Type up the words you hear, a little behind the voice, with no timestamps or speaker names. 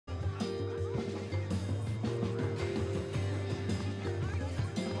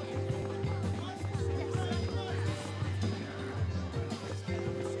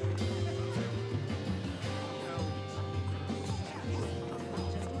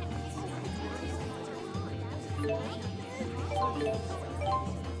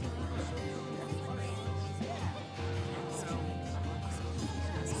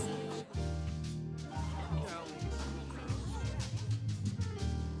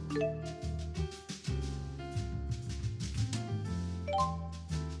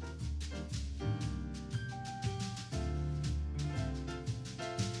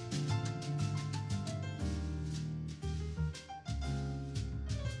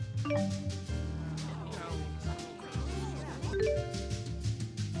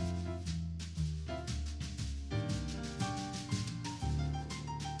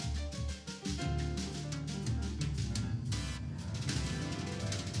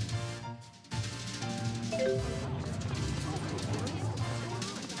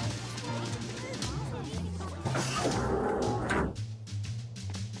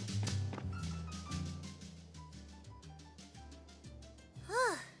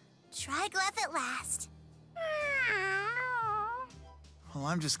Triglyph at last. Well,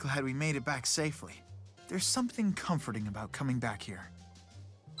 I'm just glad we made it back safely. There's something comforting about coming back here.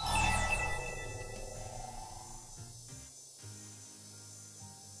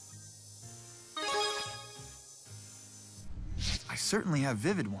 I certainly have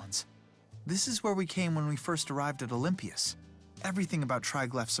vivid ones. This is where we came when we first arrived at Olympias. Everything about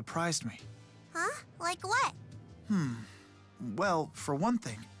Triglyph surprised me. Huh? Like what? Well, for one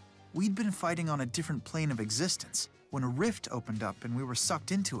thing, we'd been fighting on a different plane of existence when a rift opened up and we were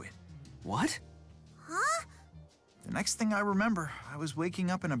sucked into it. What? Huh? The next thing I remember, I was waking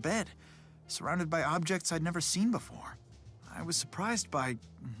up in a bed, surrounded by objects I'd never seen before. I was surprised by,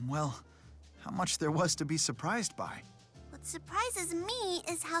 well, how much there was to be surprised by. What surprises me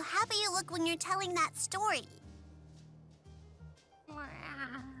is how happy you look when you're telling that story.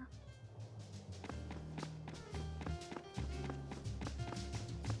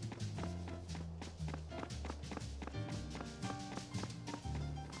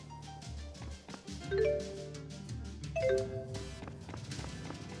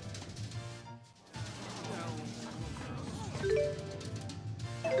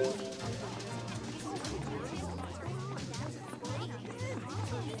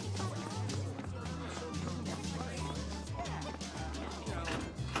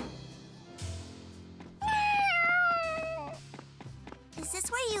 Is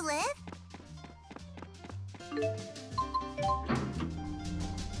this where you live?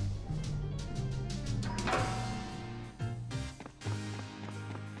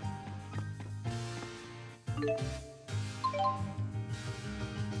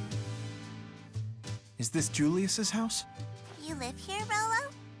 Is this Julius's house? You live here, Rolo?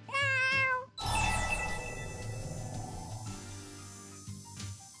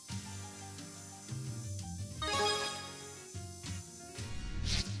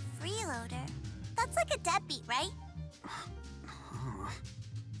 Freeloader? That's like a deadbeat, right?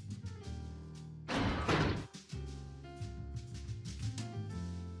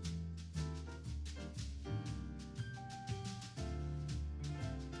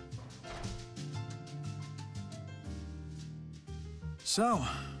 So,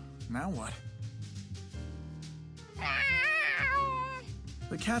 now what?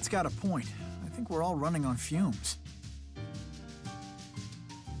 The cat's got a point. I think we're all running on fumes.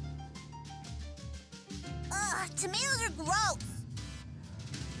 Ugh, tomatoes are gross!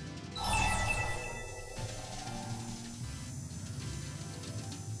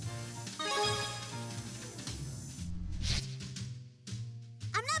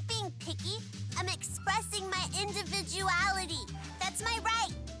 I'm not being picky. I'm expressing my individuality. That's my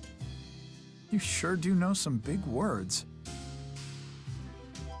right. You sure do know some big words.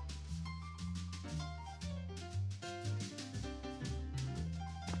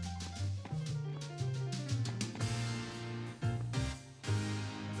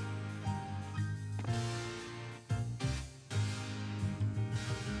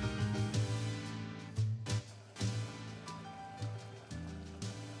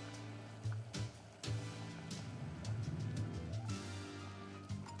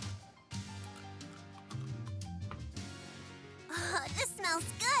 Oh, this smells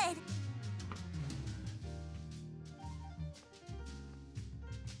good.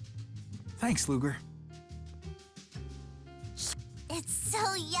 Thanks, Ludger. It's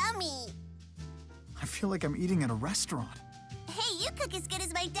so yummy. I feel like I'm eating at a restaurant. Hey, you cook as good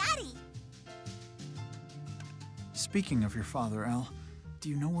as my daddy. Speaking of your father, Elle, do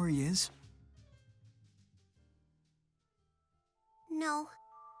you know where he is? No.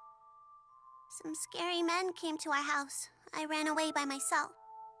 Some scary men came to our house. I ran away by myself.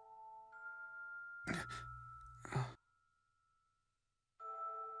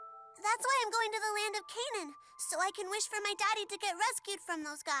 That's why I'm going to the Land of Canaan, so I can wish for my daddy to get rescued from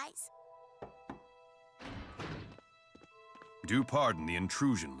those guys. Do pardon the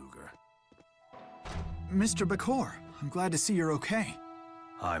intrusion, Ludger. Mr. Bakor, I'm glad to see you're okay.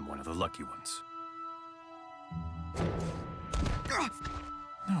 I'm one of the lucky ones.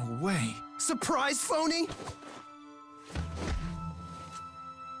 No way. Surprise, phony?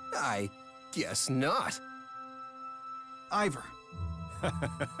 I guess not. Ivor.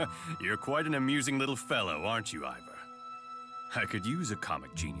 You're quite an amusing little fellow, aren't you, Ivor? I could use a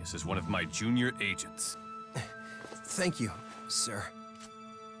comic genius as one of my junior agents. Thank you, sir.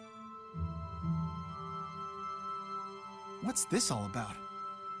 What's this all about?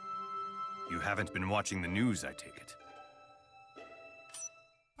 You haven't been watching the news, I take it.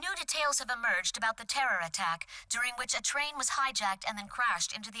 New details have emerged about the terror attack, during which a train was hijacked and then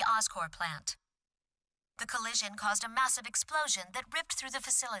crashed into the Oscorp plant. The collision caused a massive explosion that ripped through the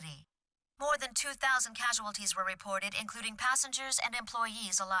facility. More than 2,000 casualties were reported, including passengers and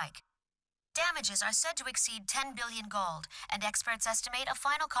employees alike. Damages are said to exceed 10 billion gold, and experts estimate a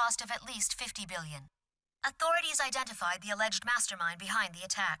final cost of at least 50 billion. Authorities identified the alleged mastermind behind the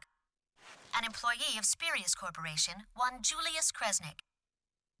attack. An employee of Spirius Corporation, one Julius Kresnik.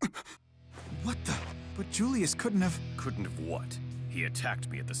 What the? But Julius couldn't have... Couldn't have what? He attacked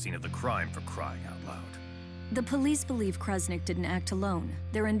me at the scene of the crime, for crying out loud. The police believe Kresnik didn't act alone.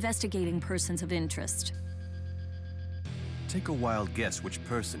 They're investigating persons of interest. Take a wild guess which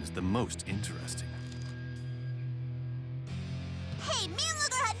person is the most interesting. Hey, me and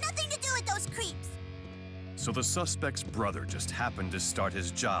Ludger had nothing to do with those creeps. So the suspect's brother just happened to start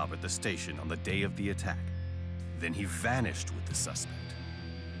his job at the station on the day of the attack. Then he vanished with the suspect.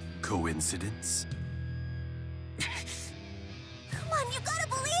 Coincidence? Come on, you gotta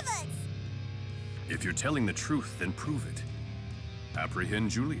believe us! If you're telling the truth, then prove it.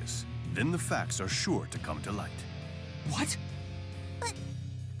 Apprehend Julius. Then the facts are sure to come to light. What? But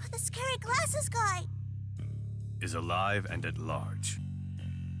the scary glasses guy... Is alive and at large.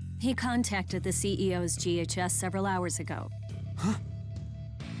 He contacted the CEO's GHS several hours ago. Huh?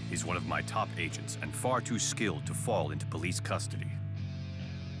 He's one of my top agents and far too skilled to fall into police custody.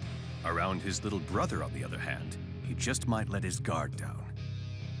 Around his little brother, on the other hand, he just might let his guard down.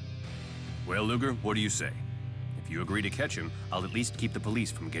 Well, Ludger, what do you say? If you agree to catch him, I'll at least keep the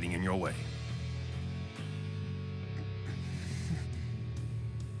police from getting in your way.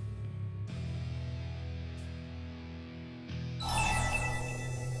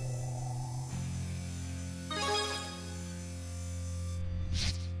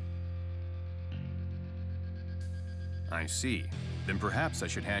 I see. Then perhaps I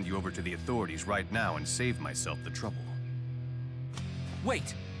should hand you over to the authorities right now and save myself the trouble.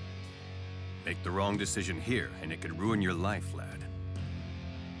 Wait! Make the wrong decision here, and it could ruin your life, lad.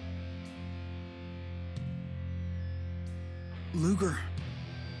 Ludger.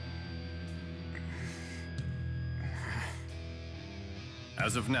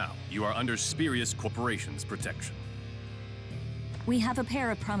 As of now, you are under Spirius Corporation's protection. We have a pair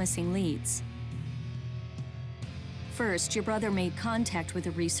of promising leads. First, your brother made contact with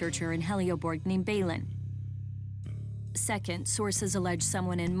a researcher in Helioborg named Balin. Second, sources allege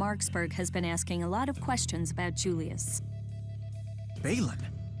someone in Marksburg has been asking a lot of questions about Julius. Balin?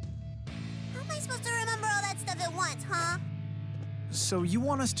 How am I supposed to remember all that stuff at once, huh? So you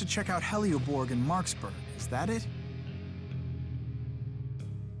want us to check out Helioborg and Marksburg, is that it?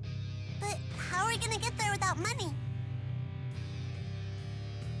 But how are we gonna get there without money?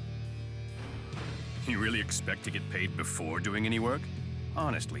 You really expect to get paid before doing any work?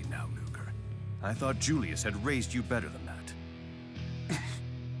 Honestly now, Ludger. I thought Julius had raised you better than that.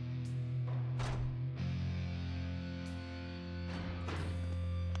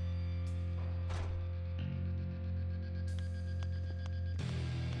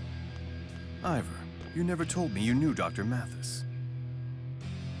 Ivor, you never told me you knew Dr. Mathis.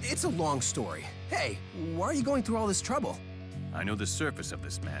 It's a long story. Hey, why are you going through all this trouble? I know the surface of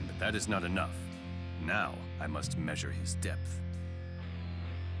this man, but that is not enough. Now, I must measure his depth.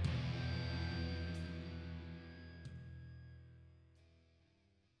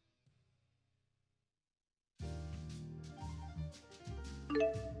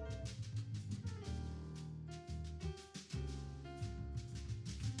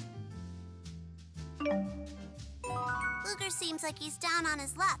 Ludger seems like he's down on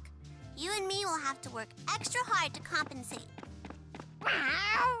his luck. You and me will have to work extra hard to compensate.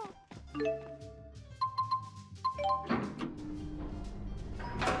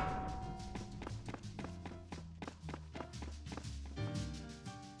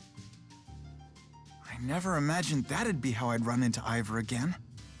 I never imagined that'd be how I'd run into Ivor again.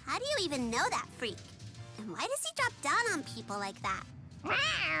 How do you even know that freak? And why does he drop down on people like that?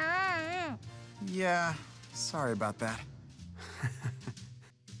 Yeah, sorry about that.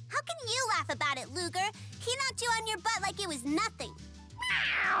 How can you laugh about it, Ludger? He knocked you on your butt like it was nothing.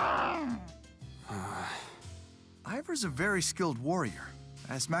 Ivor's a very skilled warrior.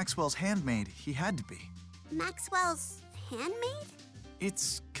 As Maxwell's handmaid, he had to be. Maxwell's handmaid?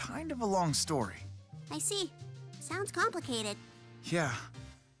 It's kind of a long story. I see. Sounds complicated. Yeah,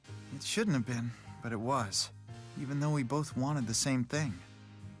 it shouldn't have been, but it was. Even though we both wanted the same thing.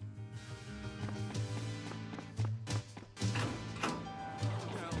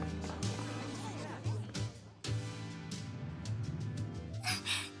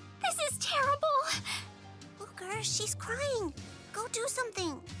 This is terrible! Ludger, she's crying. Go do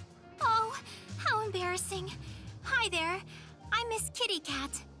something. Oh, how embarrassing. Hi there. I'm Miss Kitty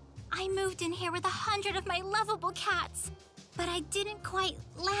Cat. I moved in here with 100 of my lovable cats. But I didn't quite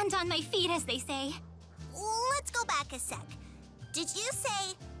land on my feet, as they say. Let's go back a sec. Did you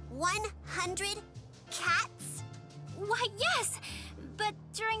say 100 cats? Why, yes! But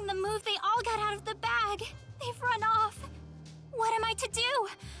during the move, they all got out of the bag. They've run off. What am I to do?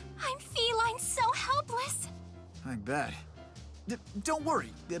 I'm feline, so helpless. I bet. Don't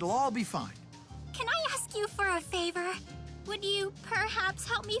worry, it'll all be fine. Can I ask you for a favor? Would you perhaps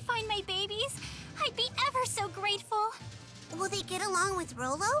help me find my babies? I'd be ever so grateful. Will they get along with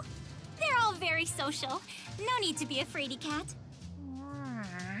Rolo? They're all very social. No need to be a fraidy cat.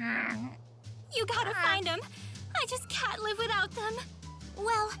 You gotta find them. I just can't live without them.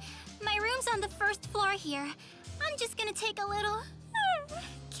 Well, my room's on the first floor here. I'm just gonna take a little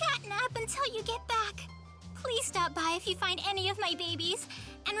cat nap until you get back. Please stop by if you find any of my babies.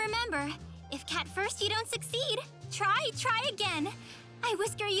 And remember, if cat first you don't succeed, try again. I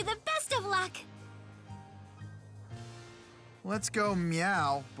whisker you the best of luck. Let's go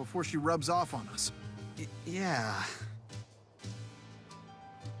meow before she rubs off on us. Yeah.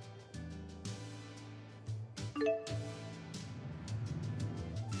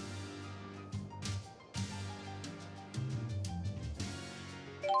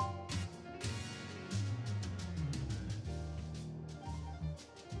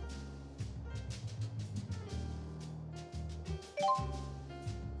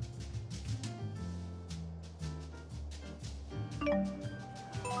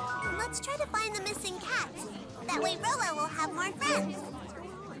 Let's try to find the missing cats. That way Rolo will have more friends.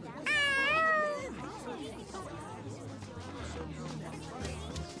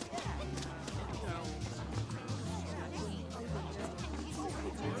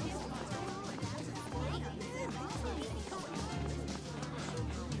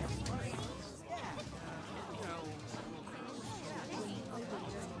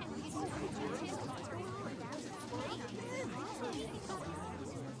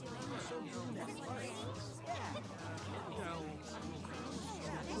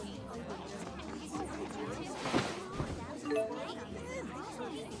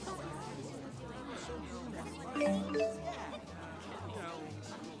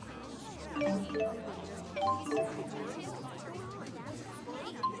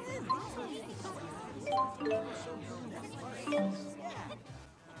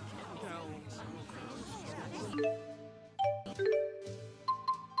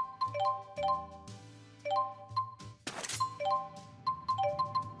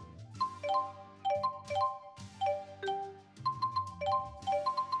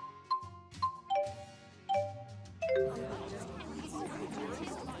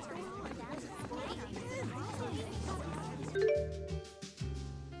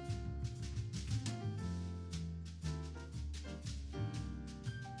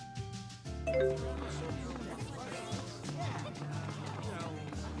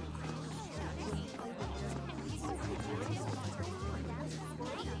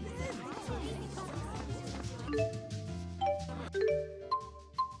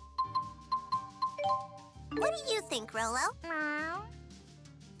 What do you think, Rolo?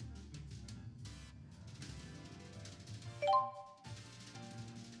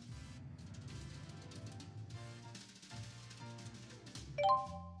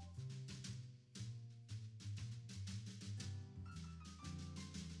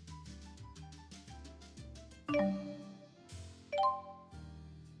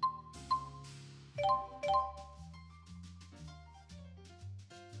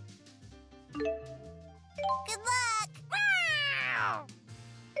 Good luck!